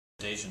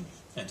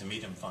and to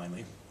meet him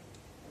finally.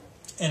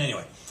 And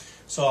anyway,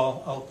 so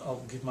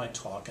I'll give my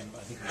talk, and I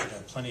think we should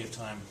have plenty of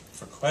time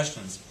for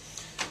questions.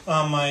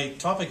 My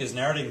topic is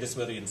narrating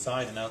disability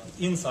inside and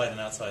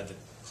outside the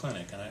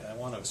clinic, and I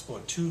want to explore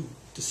two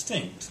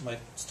distinct, my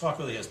talk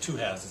really has two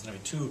halves. There's going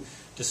to be two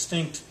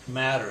distinct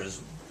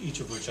matters, each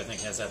of which I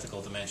think has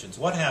ethical dimensions.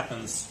 What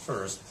happens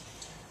first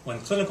when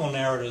clinical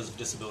narratives of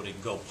disability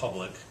go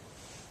public?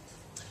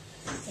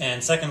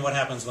 And second, what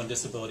happens when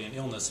disability and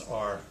illness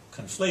are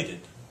conflated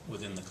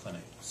within the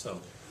clinic? So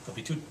there'll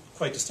be two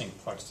quite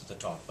distinct parts to the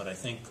talk, but I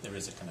think there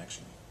is a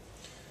connection.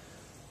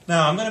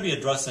 Now, I'm going to be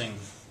addressing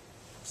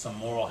some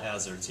moral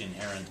hazards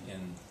inherent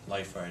in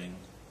life writing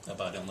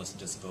about illness and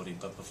disability,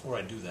 but before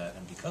I do that,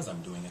 and because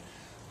I'm doing it,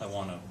 I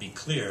want to be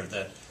clear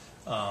that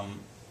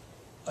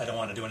I don't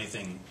want to do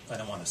anything, I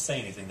don't want to say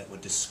anything that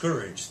would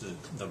discourage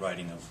the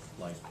writing of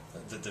life,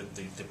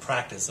 the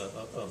practice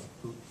of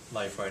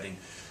life writing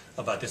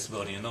about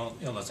disability and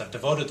illness. I've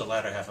devoted the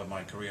latter half of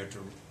my career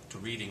to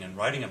reading and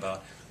writing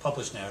about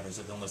published narratives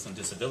of illness and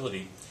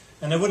disability,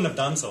 and I wouldn't have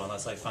done so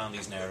unless I found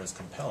these narratives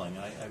compelling.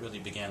 I really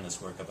began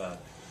this work about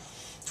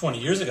 20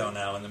 years ago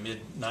now, in the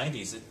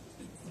mid-90s.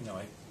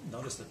 I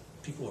noticed that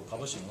people were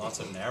publishing lots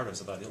of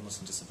narratives about illness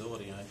and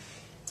disability, and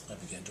I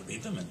began to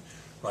read them and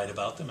write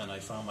about them, and I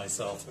found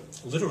myself,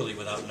 literally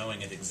without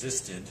knowing it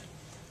existed,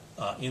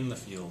 in the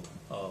field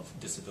of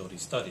disability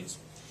studies.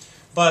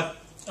 But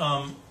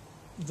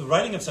the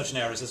writing of such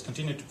narratives has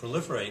continued to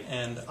proliferate,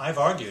 and I've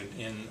argued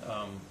in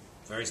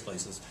various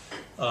places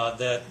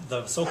that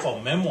the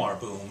so-called memoir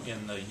boom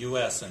in the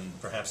US and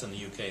perhaps in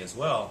the UK as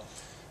well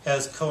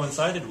has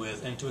coincided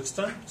with, and to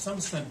some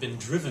extent been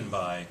driven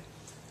by,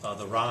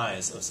 the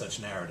rise of such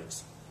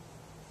narratives.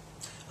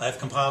 I've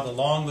compiled a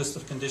long list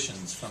of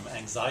conditions from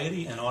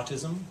anxiety and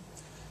autism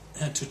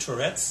to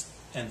Tourette's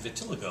and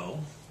vitiligo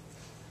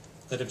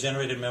that have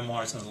generated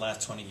memoirs in the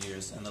last 20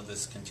 years, and the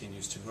list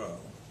continues to grow.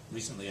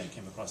 Recently I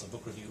came across a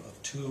book review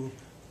of 2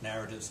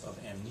 narratives of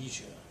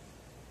amnesia.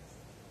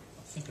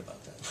 Think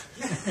about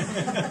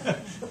that.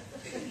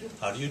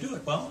 How do you do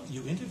it? Well,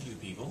 you interview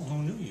people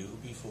who knew you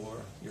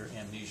before your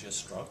amnesia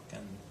struck,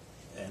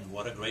 and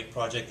what a great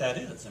project that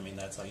is. I mean,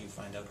 that's how you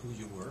find out who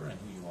you were and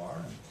who you are,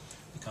 and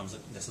it becomes a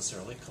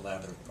necessarily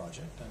collaborative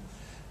project. And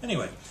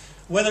anyway,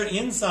 whether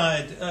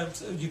inside,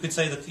 you could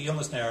say that the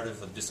illness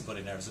narrative, of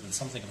disability narratives, have been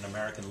something of an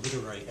American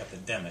literary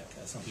epidemic.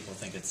 Some people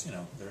think it's,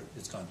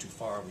 it's gone too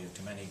far, we have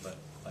too many, but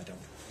I don't.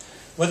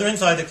 Whether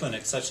inside the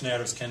clinic, such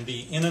narratives can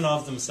be in and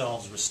of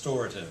themselves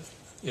restorative,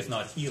 if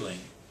not healing.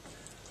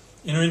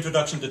 In her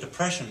introduction to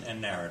Depression and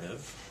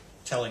Narrative,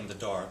 Telling the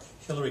Dark,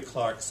 Hilary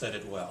Clark said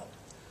it well.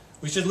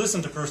 We should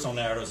listen to personal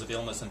narratives of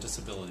illness and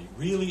disability,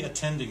 really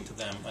attending to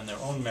them and their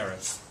own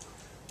merits,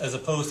 as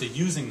opposed to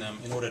using them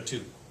in order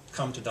to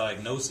come to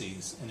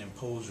diagnoses and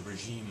impose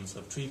regimes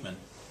of treatment,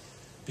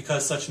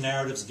 because such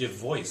narratives give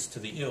voice to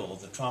the ill,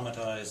 the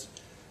traumatized,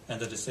 and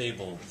the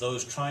disabled,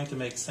 those trying to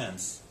make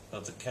sense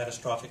of the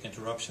catastrophic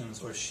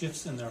interruptions or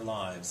shifts in their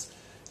lives,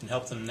 and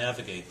help them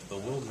navigate the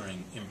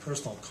bewildering,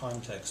 impersonal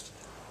context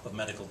of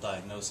medical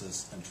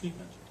diagnosis and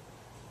treatment.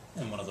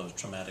 And one of those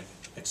traumatic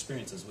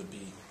experiences would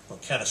be, or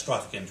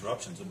catastrophic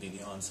interruptions would be,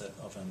 the onset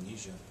of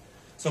amnesia.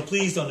 So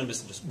please don't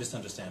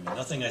misunderstand me.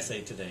 Nothing I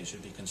say today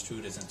should be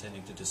construed as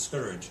intending to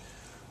discourage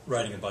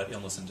writing about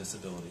illness and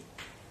disability.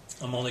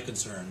 I'm only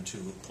concerned to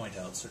point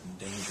out certain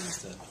dangers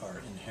that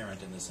are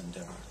inherent in this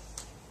endeavor.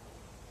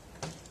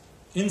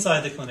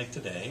 Inside the clinic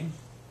today,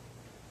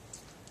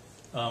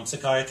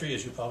 psychiatry,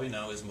 as you probably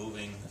know, is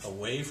moving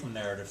away from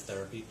narrative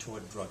therapy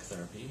toward drug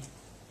therapy.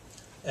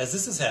 As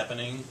this is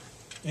happening,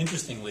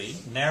 interestingly,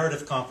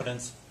 narrative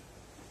competence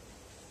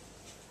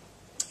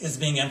is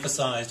being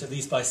emphasized, at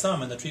least by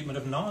some, in the treatment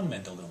of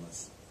non-mental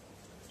illness.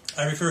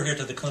 I refer here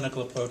to the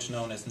clinical approach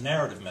known as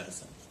narrative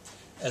medicine,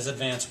 as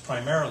advanced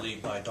primarily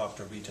by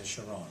Dr. Rita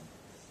Sharon.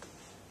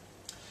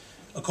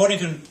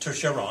 According to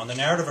Sharon, the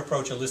narrative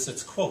approach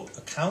elicits, quote,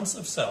 accounts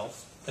of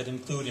self that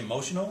include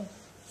emotional,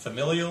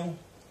 familial,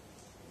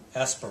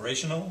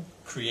 aspirational,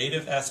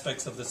 creative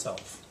aspects of the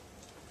self.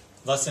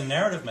 Thus, in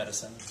narrative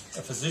medicine,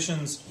 a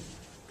physician's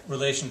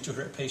relation to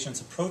her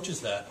patients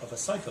approaches that of a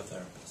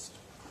psychotherapist.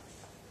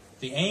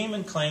 The aim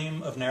and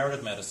claim of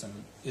narrative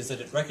medicine is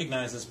that it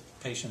recognizes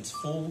patients'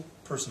 full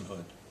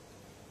personhood,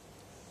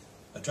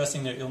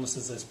 addressing their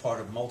illnesses as part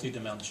of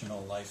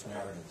multidimensional life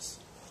narratives.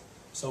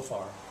 So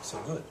far, so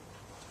good.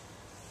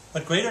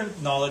 But greater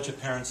knowledge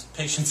of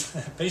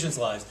patients'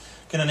 lives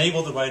can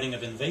enable the writing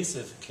of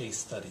invasive case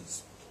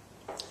studies.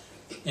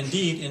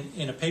 Indeed,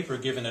 in a paper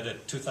given at a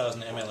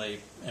 2000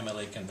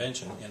 MLA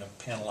convention, in a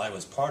panel I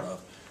was part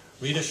of,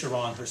 Rita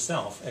Sharon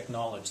herself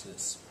acknowledged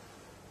this.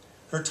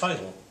 Her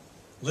title,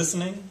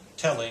 Listening,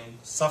 Telling,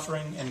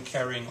 Suffering, and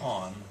Carrying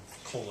On,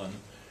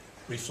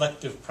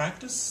 Reflective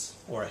Practice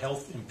or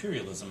Health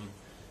Imperialism,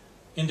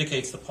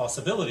 indicates the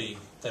possibility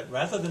that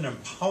rather than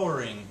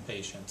empowering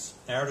patients,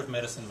 narrative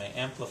medicine may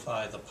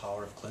amplify the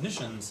power of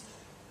clinicians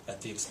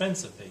at the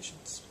expense of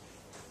patients.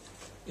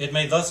 It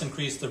may thus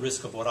increase the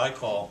risk of what I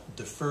call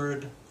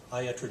deferred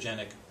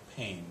iatrogenic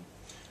pain,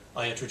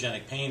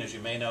 Iatrogenic pain, as you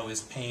may know,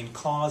 is pain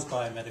caused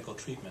by medical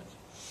treatment.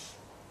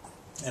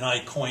 And I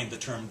coined the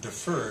term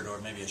deferred, or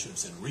maybe I should have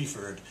said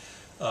referred,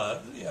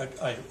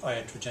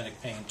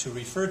 iatrogenic pain, to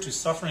refer to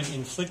suffering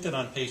inflicted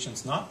on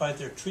patients not by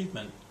their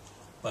treatment,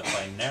 but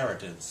by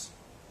narratives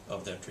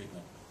of their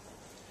treatment.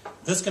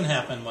 This can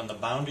happen when the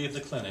boundary of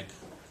the clinic,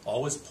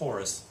 always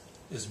porous,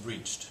 is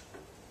breached.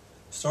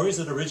 Stories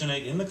that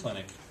originate in the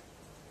clinic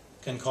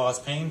can cause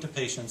pain to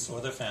patients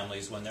or their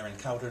families when they're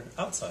encountered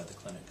outside the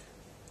clinic.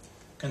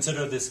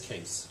 Consider this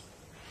case.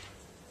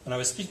 When I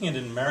was speaking at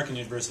an American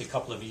university a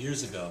couple of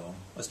years ago,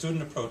 a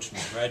student approached me,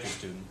 a graduate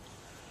student.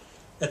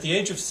 At the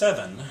age of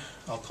 7,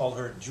 I'll call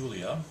her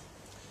Julia,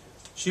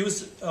 she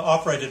was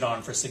operated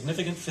on for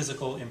significant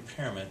physical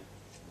impairment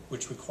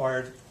which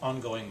required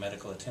ongoing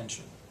medical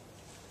attention.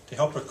 To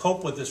help her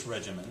cope with this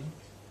regimen,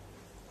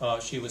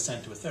 she was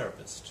sent to a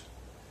therapist.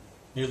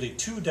 Nearly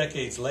 2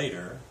 decades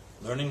later,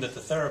 learning that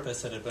the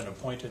therapist had been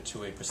appointed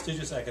to a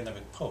prestigious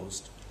academic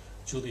post,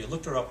 Julia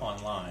looked her up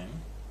online,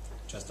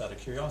 just out of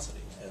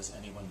curiosity, as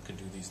anyone could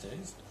do these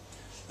days.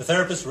 The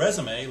therapist's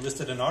resume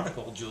listed an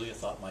article Julia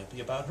thought might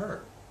be about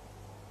her.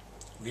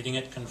 Reading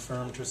it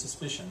confirmed her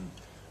suspicion,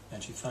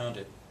 and she found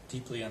it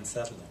deeply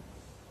unsettling.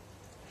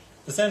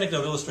 This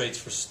anecdote illustrates,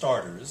 for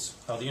starters,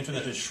 how the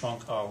internet has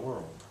shrunk our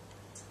world.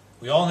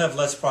 We all have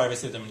less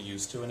privacy than we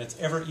used to, and it's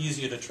ever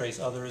easier to trace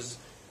others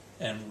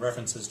and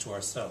references to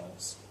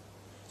ourselves.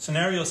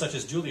 Scenarios such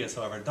as Julia's,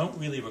 however, don't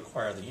really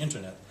require the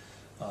internet.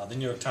 The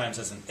New York Times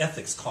has an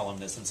ethics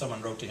columnist, and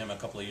someone wrote to him a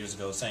couple of years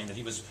ago saying that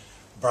he was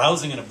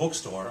browsing in a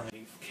bookstore, and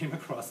he came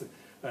across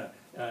a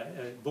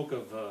book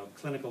of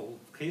clinical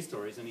case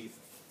stories, and he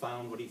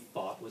found what he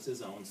thought was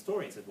his own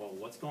story. He said, well,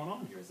 what's going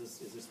on here? Is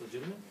this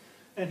legitimate?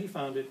 And he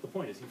found it, the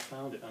point is, he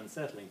found it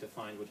unsettling to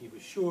find what he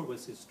was sure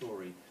was his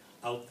story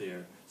out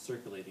there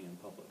circulating in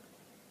public.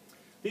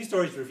 These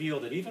stories reveal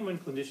that even when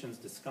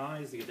clinicians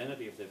disguise the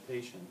identity of their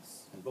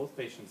patients, and both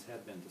patients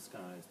have been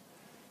disguised,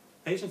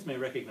 patients may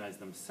recognize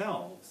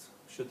themselves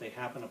should they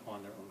happen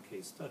upon their own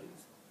case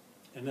studies.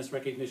 And this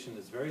recognition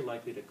is very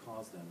likely to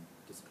cause them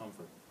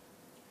discomfort.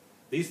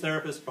 These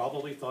therapists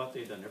probably thought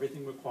they'd done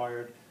everything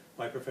required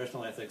by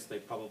professional ethics. They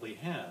probably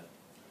had.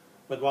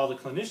 But while the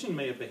clinician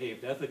may have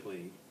behaved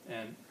ethically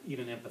and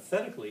even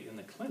empathetically in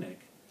the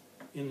clinic,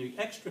 in the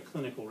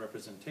extra-clinical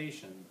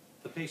representation,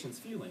 the patient's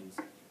feelings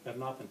have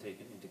not been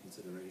taken into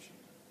consideration.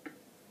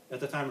 At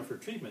the time of her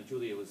treatment,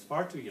 Julia was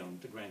far too young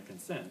to grant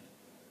consent,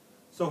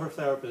 so her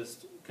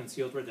therapist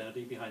concealed her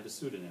identity behind a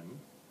pseudonym.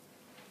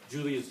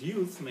 Julia's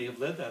youth may have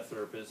led that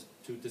therapist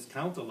to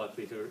discount the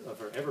likelihood of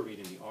her ever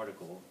reading the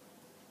article,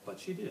 but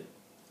she did,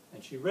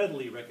 and she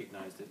readily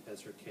recognized it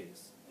as her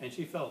case, and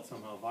she felt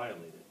somehow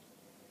violated.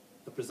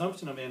 The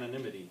presumption of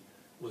anonymity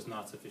was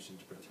not sufficient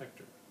to protect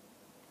her.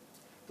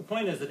 The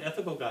point is that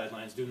ethical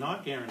guidelines do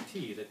not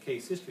guarantee that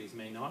case histories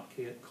may not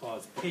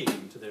cause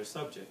pain to their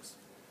subjects.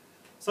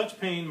 Such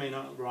pain may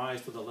not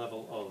rise to the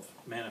level of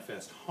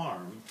manifest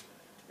harm,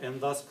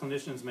 and thus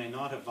clinicians may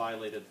not have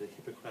violated the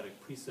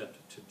Hippocratic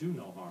precept to do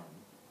no harm.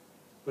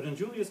 But in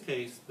Julia's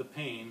case, the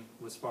pain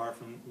was far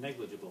from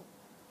negligible,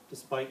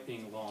 despite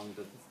being long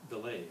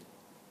delayed.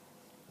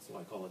 That's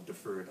why I call it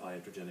deferred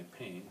iatrogenic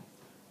pain.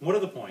 More to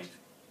the point,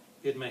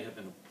 it may have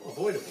been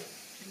avoidable,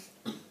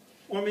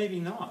 or maybe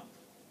not.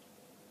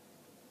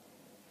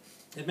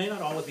 It may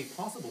not always be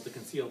possible to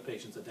conceal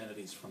patients'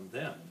 identities from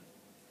them.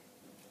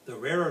 The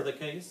rarer the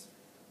case,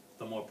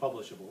 the more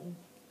publishable,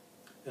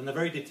 and the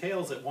very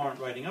details that warrant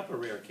writing up a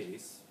rare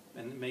case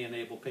and may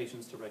enable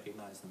patients to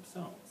recognize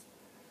themselves.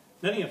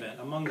 In any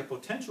event, among the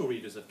potential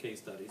readers of case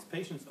studies,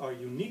 patients are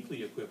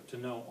uniquely equipped to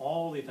know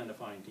all the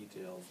identifying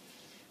details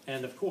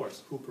and, of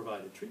course, who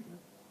provided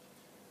treatment.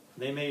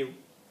 They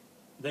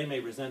may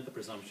resent the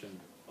presumption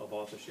of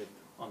authorship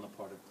on the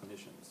part of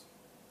clinicians.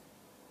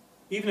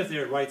 Even if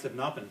their rights have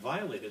not been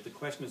violated, the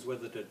question is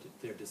whether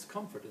their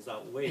discomfort is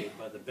outweighed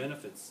by the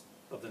benefits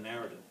of the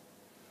narrative.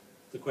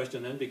 The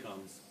question then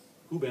becomes,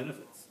 who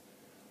benefits?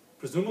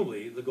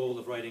 Presumably, the goal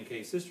of writing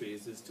case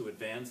histories is to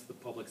advance the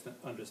public's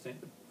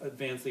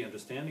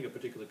understanding of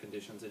particular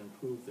conditions and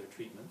improve their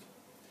treatment.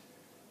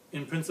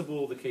 In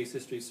principle, the case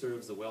history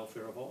serves the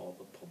welfare of all,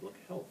 the public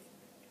health.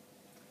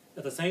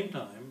 At the same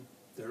time,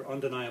 there are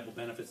undeniable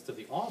benefits to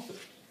the author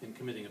in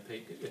committing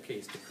a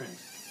case to print.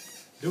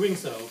 Doing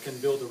so can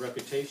build a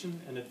reputation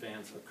and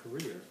advance a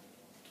career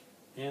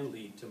and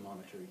lead to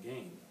monetary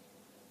gain.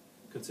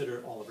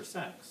 Consider Oliver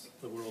Sacks,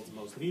 the world's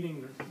most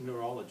leading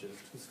neurologist,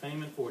 whose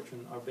fame and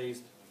fortune are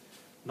based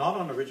not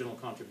on original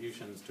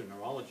contributions to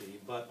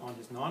neurology, but on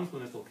his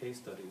non-clinical case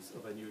studies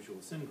of unusual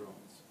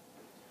syndromes.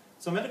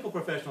 So medical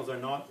professionals are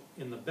not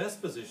in the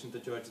best position to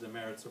judge the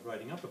merits of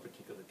writing up a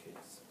particular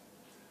case.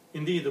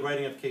 Indeed, the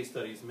writing of case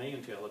studies may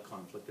entail a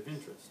conflict of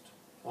interest.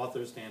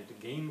 Authors stand to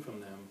gain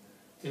from them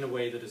in a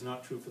way that is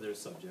not true for their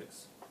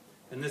subjects,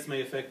 and this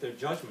may affect their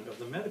judgment of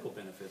the medical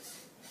benefits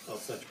of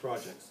such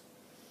projects.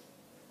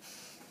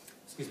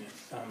 Excuse me.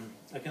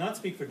 I cannot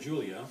speak for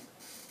Julia.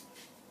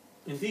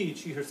 Indeed,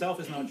 she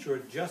herself is not sure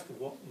just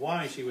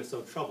why she was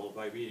so troubled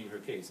by reading her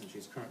case, and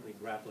she's currently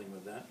grappling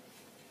with that.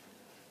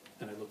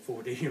 and I look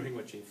forward to hearing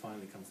what she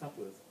finally comes up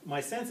with. My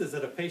sense is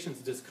that a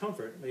patient's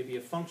discomfort may be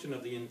a function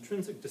of the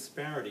intrinsic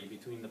disparity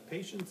between the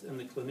patient's and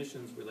the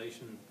clinician's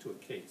relation to a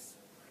case.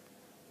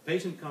 The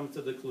patient comes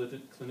to the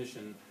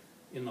clinician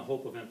in the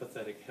hope of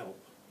empathetic help,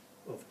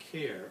 of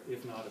care,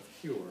 if not of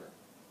cure.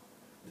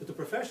 To the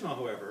professional,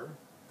 however,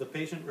 the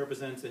patient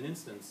represents an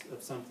instance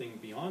of something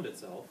beyond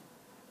itself,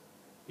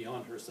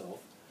 beyond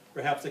herself,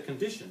 perhaps a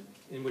condition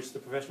in which the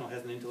professional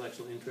has an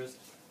intellectual interest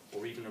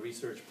or even a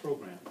research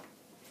program.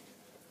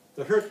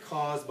 The hurt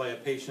caused by a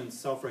patient's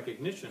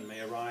self-recognition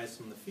may arise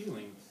from the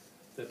feeling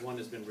that one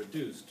has been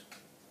reduced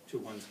to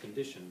one's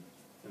condition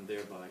and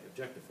thereby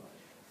objectified.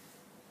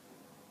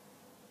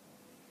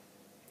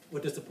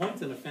 What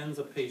disappoints and offends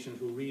a patient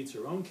who reads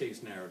her own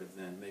case narrative,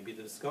 then, may be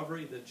the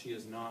discovery that she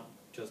is not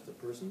just a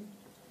person,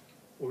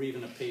 or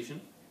even a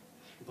patient,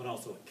 but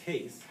also a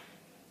case,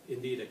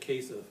 indeed a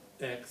case of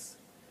X,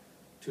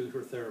 to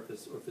her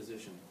therapist or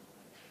physician.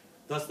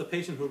 Thus, the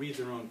patient who reads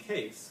her own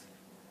case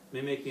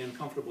may make the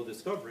uncomfortable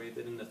discovery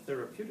that in the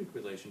therapeutic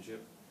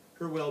relationship,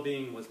 her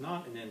well-being was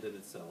not an end in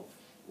itself,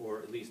 or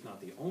at least not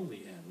the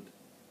only end.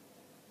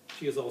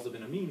 She has also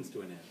been a means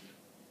to an end.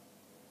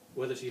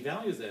 Whether she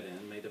values that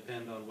end may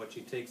depend on what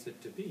she takes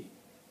it to be.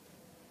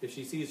 If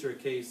she sees her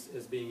case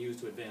as being used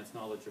to advance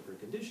knowledge of her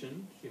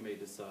condition, she may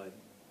decide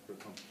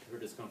her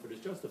discomfort is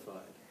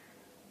justified.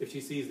 If she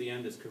sees the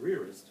end as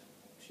careerist,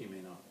 she may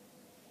not.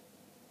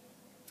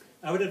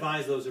 I would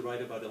advise those who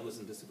write about illness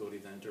and disability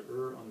then to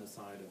err on the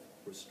side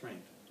of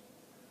restraint.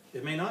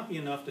 It may not be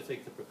enough to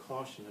take the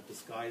precaution of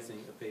disguising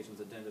a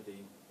patient's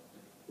identity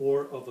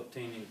or of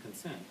obtaining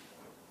consent.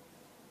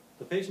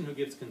 The patient who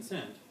gives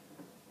consent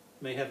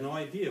may have no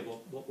idea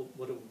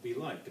what it would be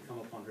like to come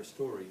upon her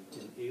story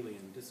in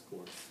alien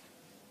discourse.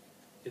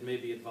 It may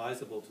be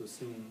advisable to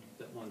assume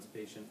that one's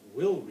patient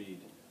will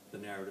read the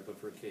narrative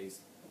of her case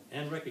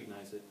and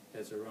recognize it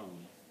as her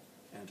own,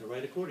 and to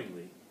write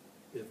accordingly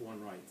if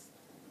one writes,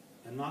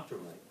 and not to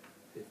write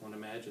if one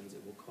imagines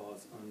it will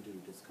cause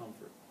undue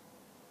discomfort.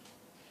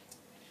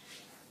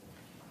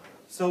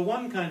 So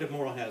one kind of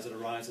moral hazard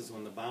arises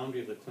when the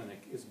boundary of the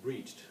clinic is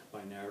breached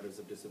by narratives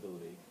of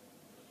disability.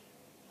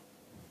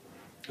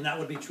 And that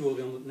would be true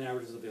of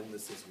narratives of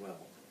illness as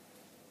well.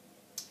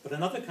 But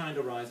another kind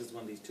arises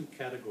when these two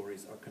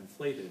categories are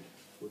conflated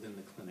within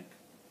the clinic.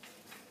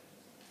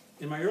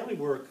 In my early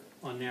work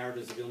on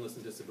narratives of illness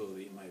and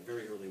disability, in my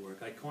very early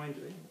work, I coined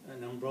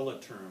an umbrella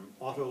term,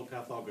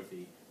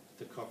 autopathography,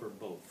 to cover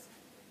both.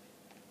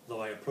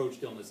 Though I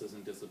approached illnesses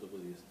and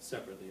disabilities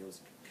separately, I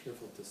was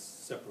careful to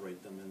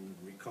separate them in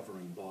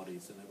recovering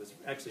bodies, and I was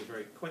actually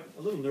quite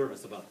a little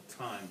nervous at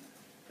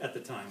the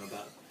time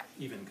about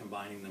even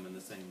combining them in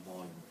the same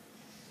volume.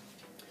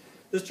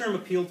 This term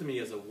appealed to me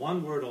as a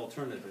one-word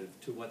alternative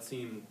to what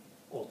seemed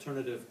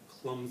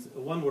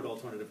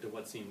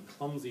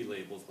clumsy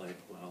labels like,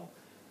 well,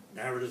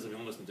 narratives of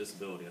illness and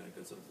disability. I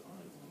guess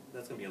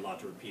that's going to be a lot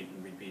to repeat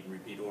and repeat and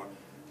repeat. Or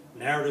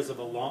narratives of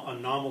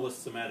anomalous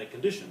somatic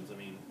conditions. I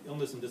mean,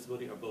 illness and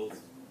disability are both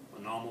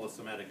anomalous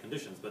somatic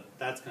conditions, but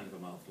that's kind of a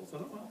mouthful.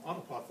 So, well,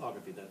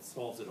 autopathography, that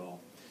solves it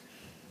all.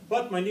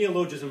 But my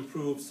neologism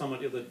proved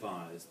somewhat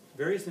ill-advised.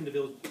 Various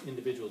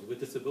individuals with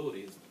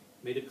disabilities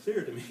made it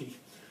clear to me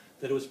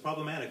that it was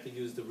problematic to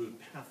use the root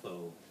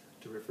patho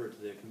to refer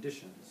to their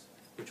conditions,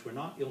 which were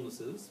not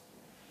illnesses,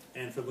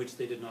 and from which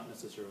they did not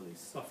necessarily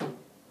suffer.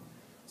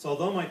 So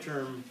although my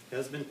term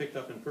has been picked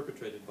up and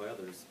perpetrated by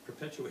others,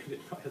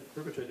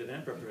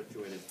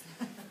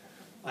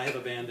 I have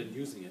abandoned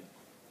using it.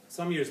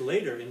 Some years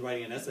later, in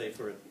writing an essay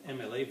for an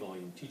MLA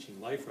volume teaching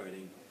life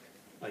writing,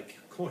 I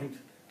coined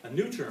a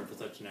new term for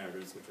such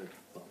narratives, which I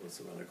thought was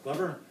rather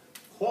clever: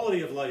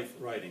 quality of life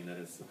writing. That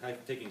is,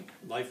 taking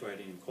life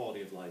writing and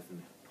quality of life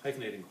and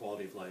hyphenating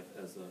quality of life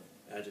as an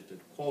adjective,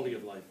 quality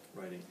of life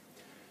writing,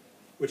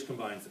 which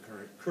combines the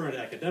current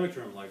academic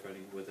term life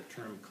writing with a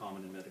term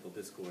common in medical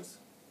discourse,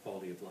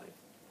 quality of life.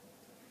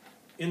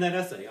 In that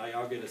essay, I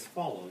argued as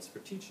follows for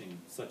teaching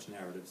such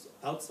narratives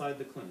outside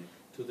the clinic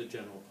to the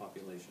general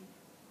population.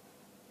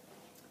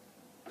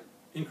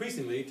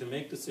 Increasingly, to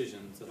make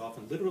decisions that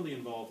often literally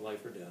involve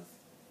life or death,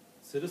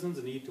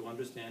 citizens need to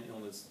understand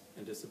illness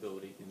and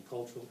disability in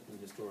cultural and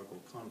historical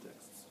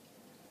contexts.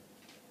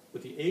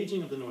 With the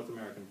aging of the North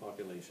American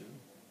population,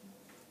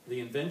 the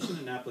invention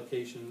and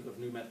application of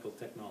new medical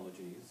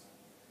technologies,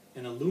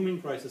 and a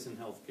looming crisis in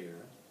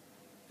healthcare,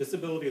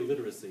 disability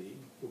literacy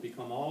will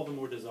become all the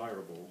more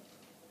desirable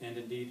and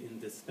indeed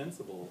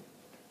indispensable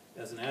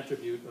as an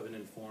attribute of an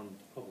informed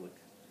public.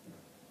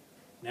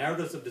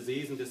 Narratives of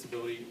disease and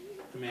disability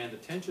demand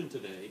attention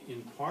today,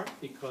 in part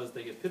because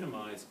they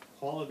epitomize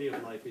quality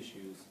of life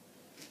issues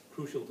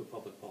crucial to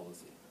public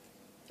policy.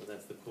 So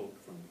that's the quote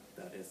from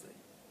that essay.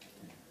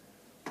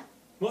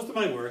 Most of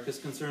my work is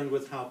concerned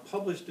with how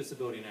published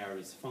disability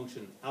narratives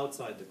function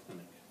outside the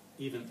clinic,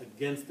 even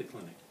against the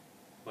clinic,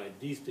 by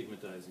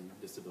destigmatizing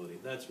disability.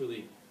 That's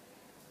really,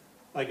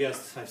 I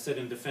guess, I've said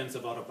in defense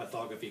of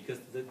autopathography, because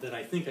that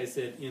I think I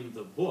said in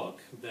the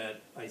book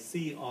that I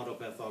see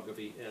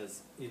autopathography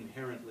as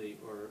inherently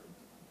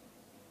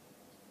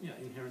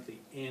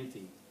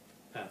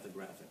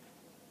pathographic.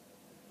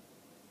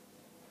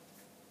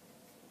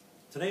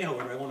 Today,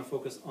 however, I want to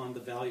focus on the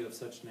value of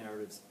such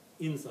narratives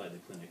inside the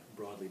clinic,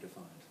 broadly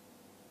defined.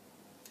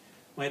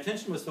 My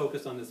attention was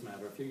focused on this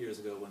matter a few years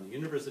ago when the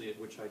university at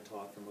which I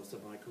taught for most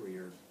of my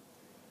career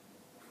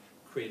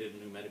created a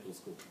new medical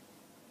school,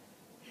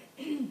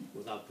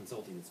 without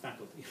consulting its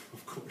faculty,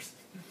 of course.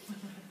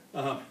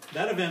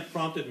 That event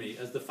prompted me,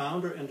 as the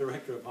founder and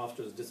director of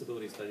Hofstra's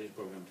Disability Studies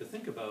program, to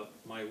think about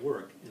my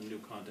work in a new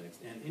context.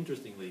 And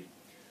interestingly,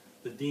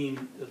 the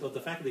dean, the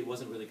faculty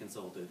wasn't really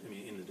consulted. I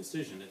mean, in the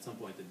decision, at some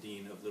point, the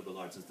dean of liberal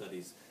arts and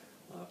studies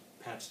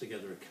patched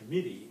together a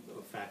committee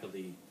of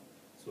faculty,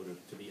 sort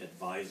of to be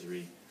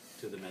advisory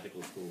to the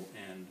medical school.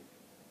 And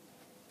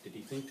did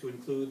he think to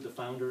include the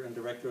founder and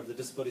director of the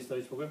Disability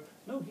Studies program?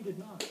 No, he did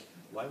not.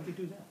 Why would he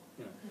do that?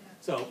 You know.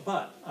 So,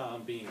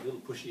 but being a little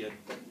pushy,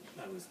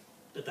 I was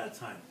at that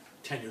time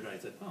tenured. I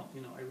said, "Oh,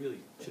 you know, I really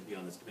should be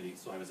on this committee."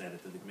 So I was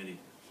added to the committee,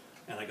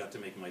 and I got to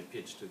make my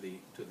pitch to the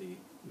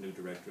new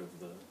director of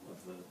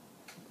the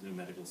new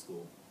medical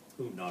school,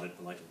 who nodded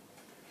politely.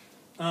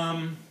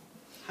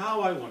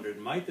 How, I wondered,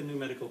 might the new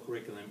medical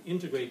curriculum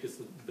integrate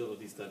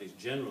disability studies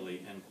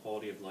generally and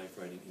quality of life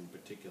writing in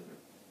particular?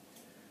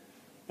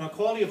 Now,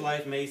 quality of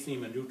life may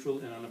seem a neutral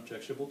and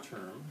unobjectionable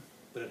term,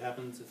 but it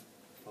happens, as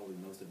probably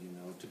most of you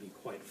know, to be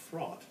quite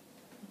fraught,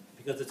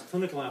 because its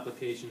clinical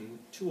application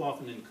too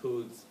often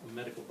encodes a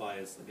medical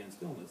bias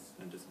against illness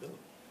and disability.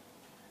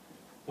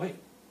 Wait,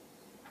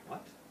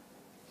 what?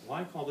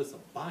 Why call this a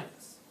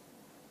bias?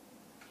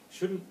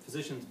 Shouldn't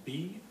physicians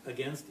be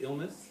against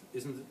illness?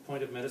 Isn't the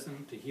point of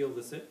medicine to heal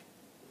the sick?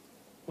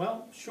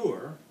 Well,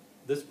 sure,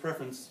 this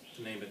preference,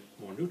 to name it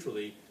more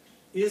neutrally,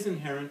 is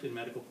inherent in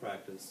medical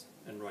practice,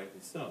 and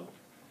rightly so.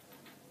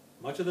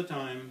 Much of the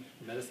time,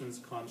 medicine's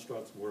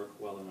constructs work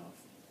well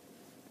enough.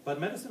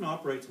 But medicine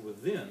operates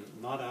within,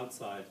 not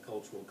outside,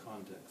 cultural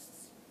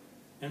contexts.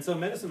 And so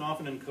medicine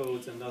often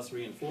encodes and thus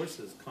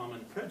reinforces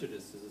common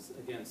prejudices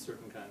against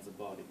certain kinds of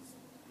bodies.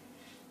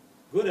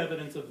 Good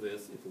evidence of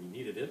this, if we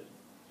needed it,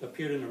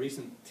 appeared in a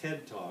recent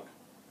TED Talk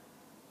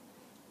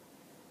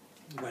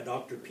by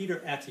Dr.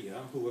 Peter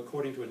Attia, who,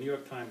 according to a New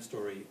York Times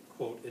story,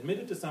 quote,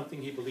 admitted to something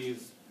he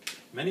believes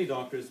many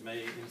doctors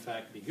may in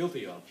fact be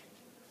guilty of,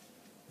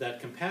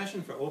 that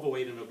compassion for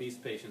overweight and obese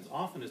patients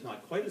often is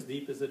not quite as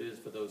deep as it is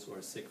for those who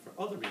are sick for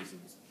other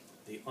reasons.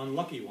 The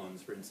unlucky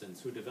ones, for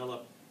instance, who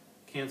develop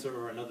cancer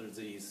or another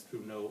disease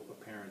through no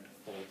apparent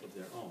fault of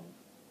their own.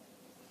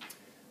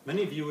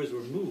 Many viewers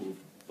were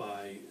moved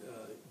by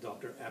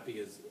Dr.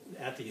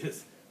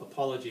 Attia's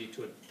apology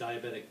to a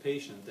diabetic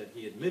patient that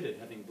he admitted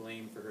having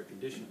blamed for her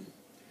condition.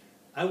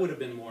 I would have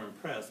been more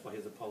impressed by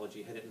his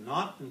apology had it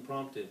not been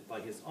prompted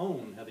by his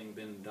own having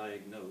been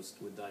diagnosed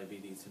with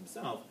diabetes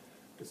himself,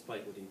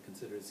 despite what he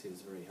considers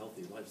his very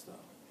healthy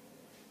lifestyle.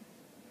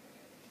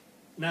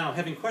 Now,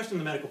 having questioned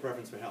the medical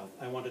preference for health,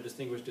 I want to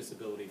distinguish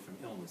disability from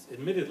illness.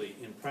 Admittedly,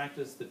 in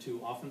practice, the two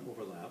often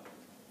overlap.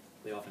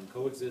 They often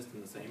coexist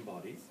in the same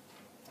bodies.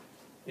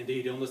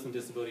 Indeed, illness and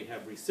disability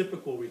have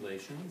reciprocal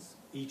relations.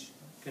 Each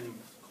can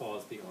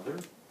cause the other.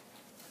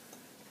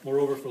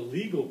 Moreover, for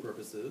legal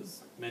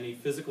purposes, many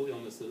physical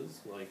illnesses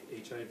like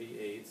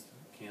HIV/AIDS,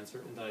 cancer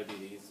and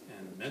diabetes,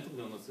 and mental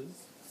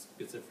illnesses,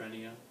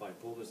 schizophrenia,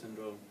 bipolar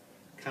syndrome,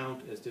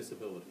 count as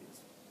disabilities.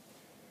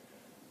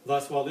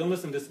 Thus, while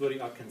illness and disability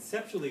are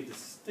conceptually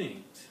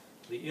distinct,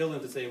 the ill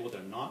and disabled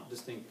are not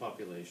distinct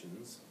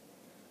populations,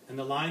 and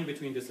the line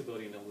between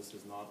disability and illness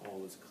is not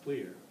always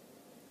clear.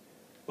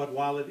 But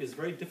while it is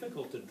very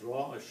difficult to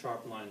draw a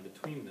sharp line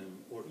between them,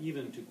 or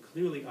even to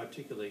clearly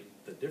articulate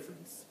the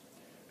difference,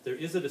 there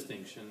is a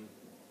distinction,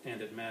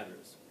 and it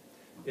matters.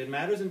 It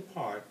matters in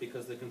part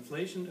because the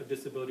conflation of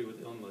disability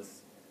with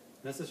illness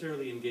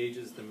necessarily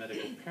engages the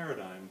medical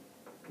paradigm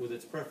with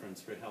its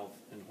preference for health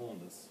and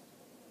wholeness.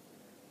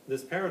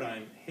 This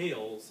paradigm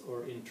hails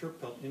or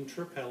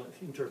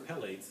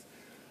interpellates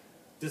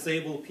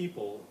disabled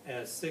people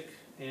as sick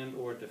and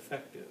or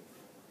defective.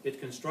 It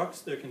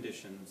constructs their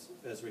conditions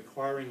as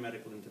requiring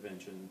medical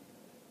intervention,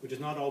 which is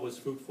not always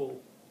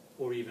fruitful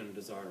or even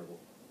desirable,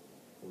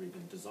 or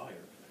even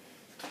desired.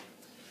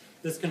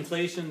 This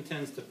conflation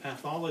tends to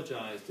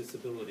pathologize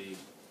disability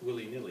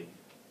willy-nilly.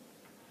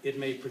 It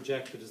may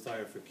project a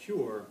desire for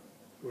cure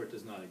where it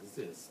does not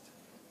exist.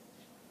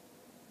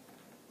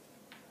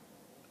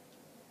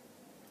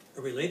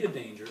 A related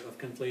danger of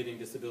conflating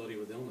disability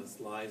with illness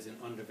lies in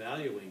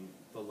undervaluing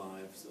the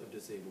lives of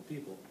disabled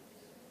people.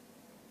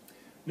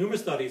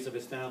 Numerous studies have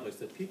established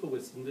that people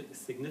with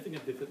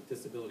significant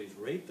disabilities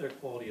rate their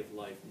quality of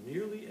life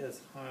nearly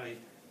as high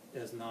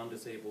as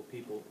non-disabled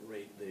people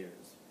rate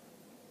theirs.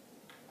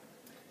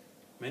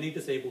 Many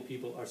disabled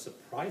people are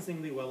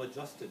surprisingly well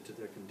adjusted to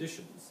their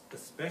conditions,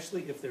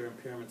 especially if their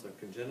impairments are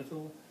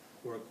congenital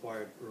or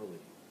acquired early.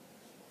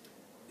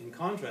 In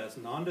contrast,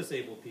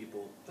 non-disabled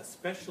people,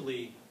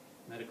 especially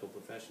medical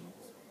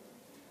professionals,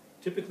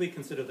 typically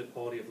consider the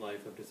quality of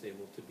life of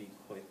disabled to be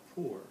quite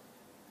poor.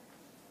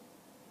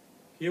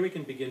 Here we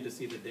can begin to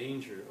see the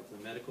danger of the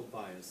medical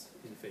bias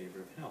in favor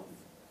of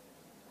health.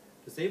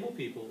 Disabled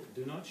people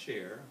do not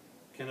share,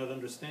 cannot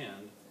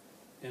understand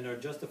and are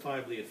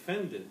justifiably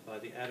offended by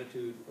the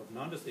attitude of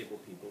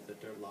non-disabled people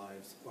that their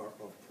lives are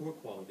of poor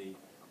quality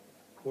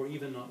or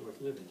even not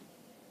worth living.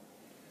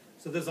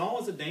 So there's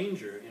always a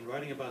danger in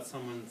writing about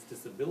someone's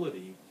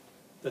disability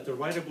that the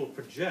writer will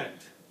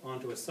project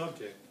onto a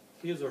subject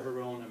his or her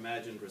own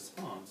imagined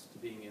response to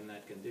being in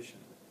that condition.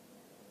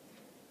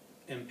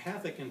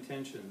 Empathic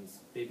intentions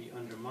may be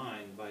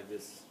undermined by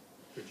this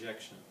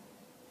projection.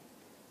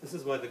 This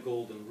is why the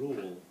golden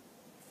rule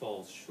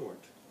falls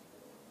short.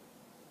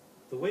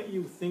 The way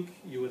you think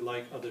you would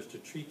like others to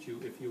treat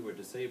you if you were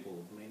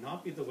disabled may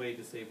not be the way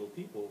disabled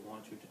people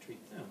want you to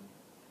treat them,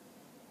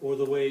 or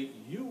the way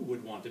you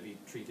would want to be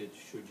treated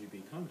should you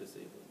become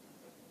disabled.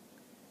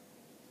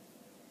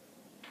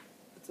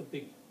 That's a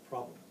big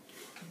problem,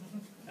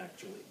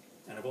 actually,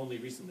 and I've only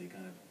recently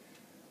kind of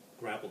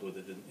grappled with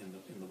it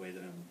in the way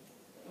that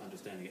I'm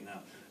understanding it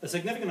now. A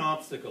significant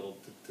obstacle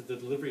to the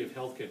delivery of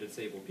healthcare to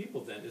disabled people,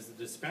 then, is the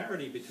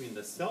disparity between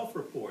the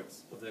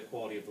self-reports of their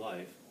quality of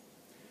life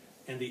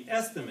and the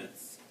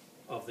estimates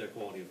of their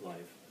quality of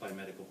life by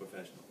medical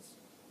professionals.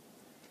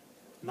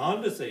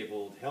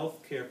 Non-disabled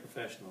healthcare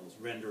professionals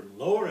render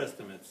lower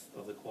estimates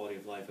of the quality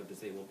of life of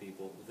disabled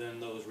people than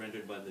those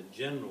rendered by the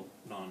general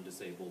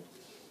non-disabled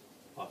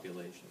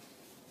population,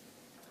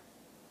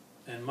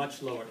 and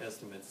much lower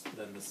estimates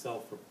than the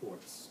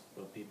self-reports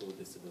of people with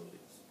disabilities.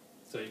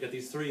 So you've got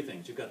these three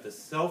things. You've got the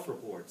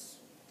self-reports,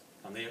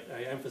 and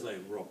I emphasize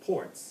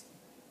reports,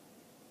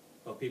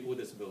 of people with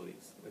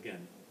disabilities.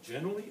 Again,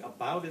 generally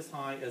about as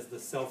high as the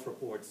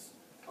self-reports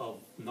of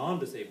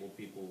non-disabled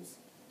people's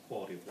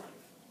quality of life.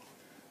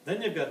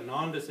 Then you've got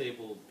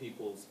non-disabled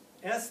people's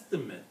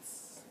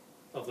estimates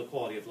of the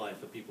quality of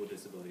life of people with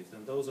disabilities,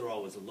 and those are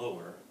always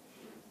lower.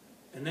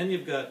 And then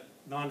you've got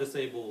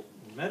non-disabled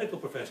medical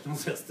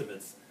professionals'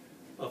 estimates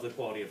of the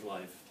quality of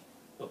life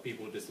of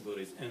people with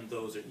disabilities, and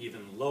those are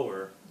even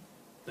lower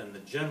than the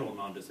general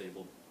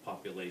non-disabled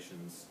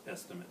population's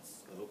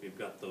estimates. I hope you've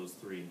got those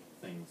three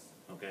things,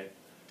 okay?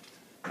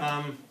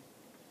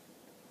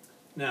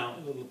 Now,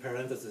 a little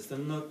parenthesis.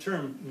 The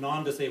term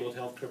non-disabled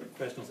healthcare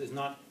professionals is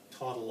not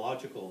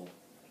tautological,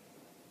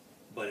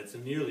 but it's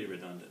nearly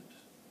redundant,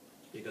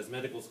 because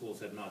medical schools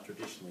have not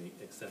traditionally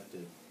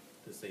accepted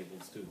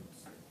disabled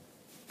students.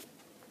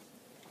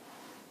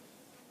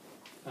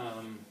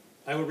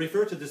 I would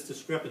refer to this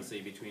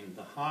discrepancy between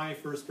the high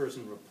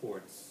first-person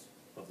reports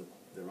of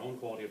their own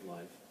quality of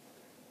life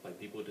by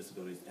people with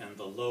disabilities and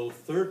the low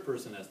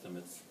third-person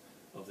estimates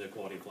of their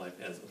quality of life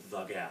as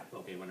the gap.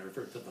 Okay, when I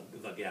refer to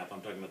the gap,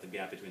 I'm talking about the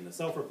gap between the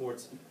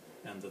self-reports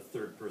and the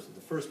third-person,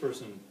 the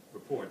first-person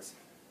reports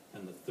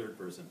and the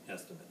third-person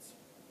estimates.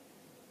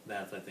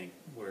 That's, I think,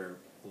 where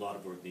a lot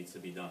of work needs to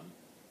be done,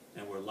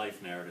 and where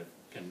life narrative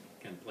can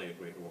play a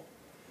great role.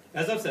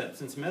 As I've said,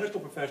 since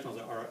medical professionals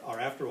are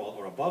after all,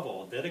 or above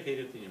all,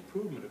 dedicated to the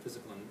improvement of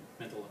physical and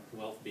mental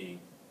well-being,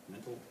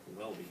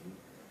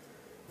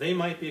 they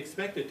might be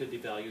expected to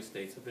devalue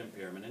states of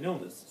impairment and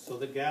illness. So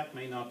the gap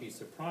may not be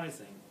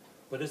surprising,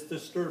 but it's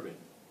disturbing.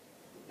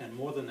 And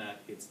more than that,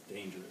 it's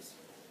dangerous.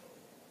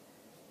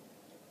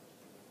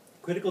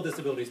 Critical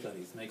disability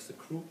studies makes a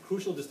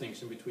crucial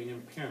distinction between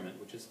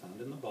impairment, which is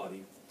found in the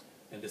body,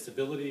 and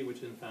disability,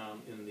 which is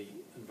found in the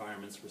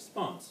environment's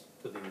response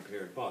to the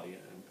impaired body.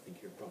 I think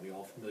you're probably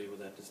all familiar with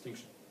that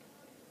distinction.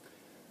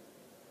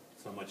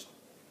 So much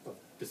of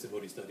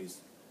disability studies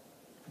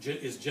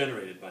is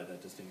generated by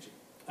that distinction.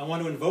 I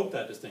want to invoke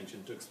that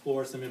distinction to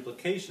explore some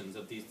implications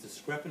of these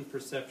discrepant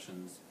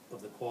perceptions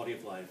of the quality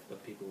of life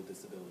of people with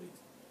disabilities.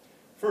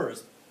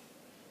 First,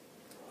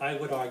 I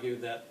would argue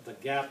that the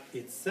gap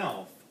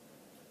itself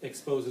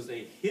exposes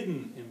a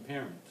hidden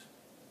impairment,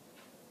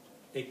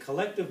 a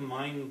collective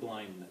mind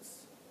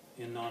blindness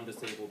in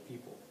non-disabled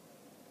people,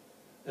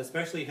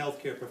 especially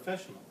healthcare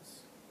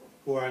professionals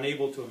who are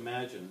unable to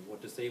imagine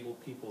what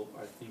disabled people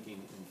are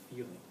thinking and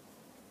feeling.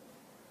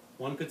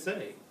 One could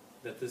say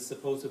that this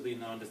supposedly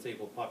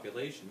non-disabled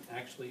population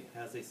actually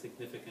has a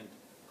significant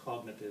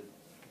cognitive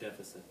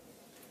deficit.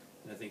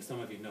 And I think some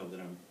of you know that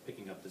I'm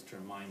picking up this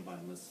term mind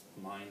blindness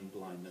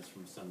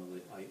from some of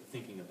the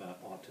thinking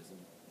about autism.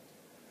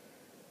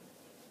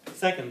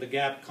 Second, the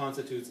gap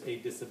constitutes a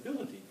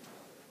disability.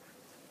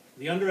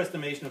 The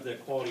underestimation of their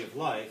quality of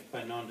life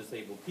by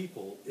non-disabled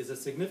people is a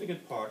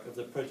significant part of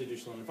the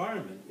prejudicial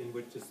environment in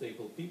which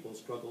disabled people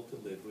struggle to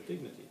live with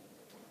dignity.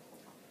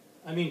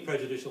 I mean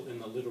prejudicial in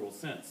the literal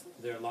sense.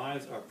 Their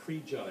lives are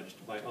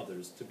prejudged by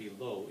others to be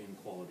low in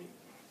quality.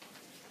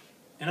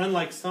 And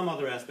unlike some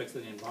other aspects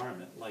of the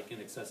environment, like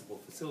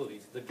inaccessible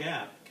facilities, the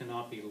gap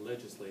cannot be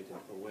legislated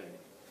away.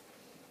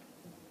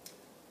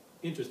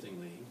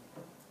 Interestingly,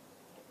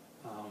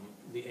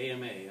 the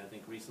AMA, I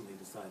think, recently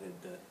decided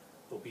that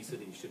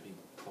obesity should be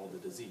called a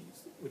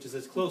disease, which is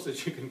as close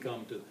as you can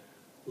come to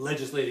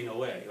legislating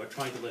away, or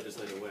trying to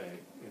legislate away,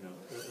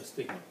 a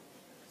stigma.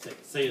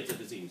 Say it's a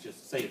disease,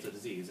 just say it's a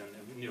disease. And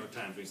the New York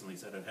Times recently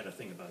said it had a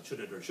thing about should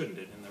it or shouldn't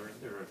it, and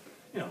there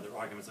are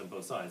arguments on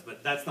both sides.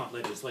 But that's not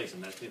legislation.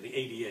 That's the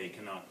ADA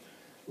cannot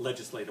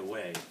legislate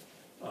away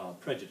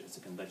prejudice.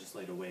 It can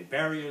legislate away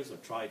barriers or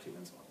try to,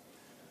 and so on.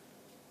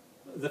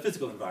 the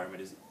physical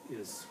environment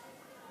is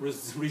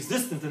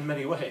resistant in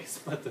many ways,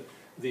 but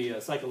the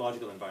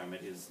psychological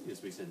environment is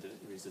resistant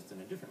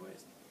in different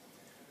ways.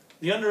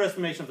 The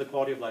underestimation of the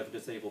quality of life of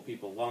disabled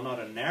people, while not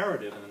a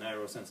narrative in the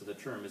narrow sense of the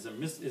term, is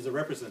a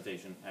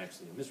representation,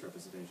 actually a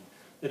misrepresentation,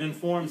 that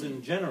informs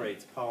and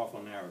generates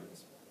powerful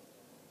narratives.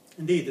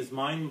 Indeed, this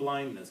mind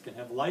blindness can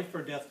have life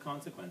or death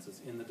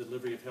consequences in the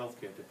delivery of health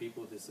care to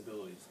people with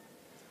disabilities.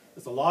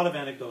 There's a lot of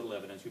anecdotal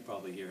evidence, you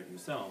probably hear it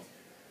yourselves.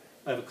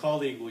 I have a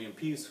colleague, William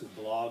Peace, who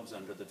blogs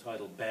under the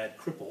title Bad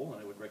Cripple, and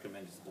I would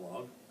recommend his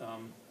blog.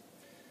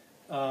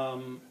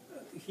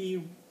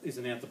 He is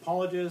an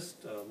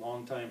anthropologist, a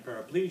longtime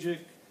paraplegic,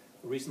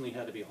 recently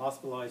had to be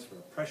hospitalized for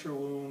a pressure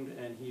wound,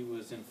 and he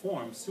was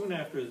informed soon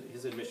after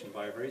his admission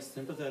by a very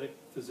sympathetic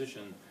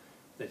physician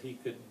that he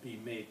could be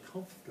made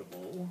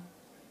comfortable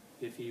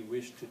if he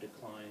wished to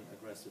decline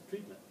aggressive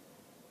treatment.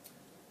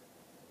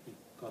 He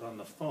got on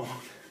the phone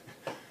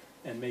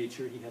and made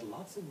sure he had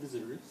lots of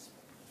visitors,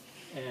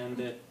 and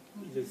that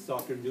this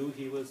doctor knew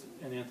he was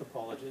an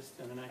anthropologist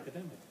and an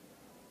academic,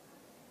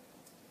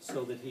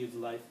 so that his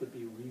life would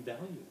be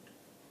revalued.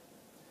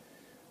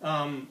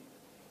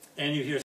 And you hear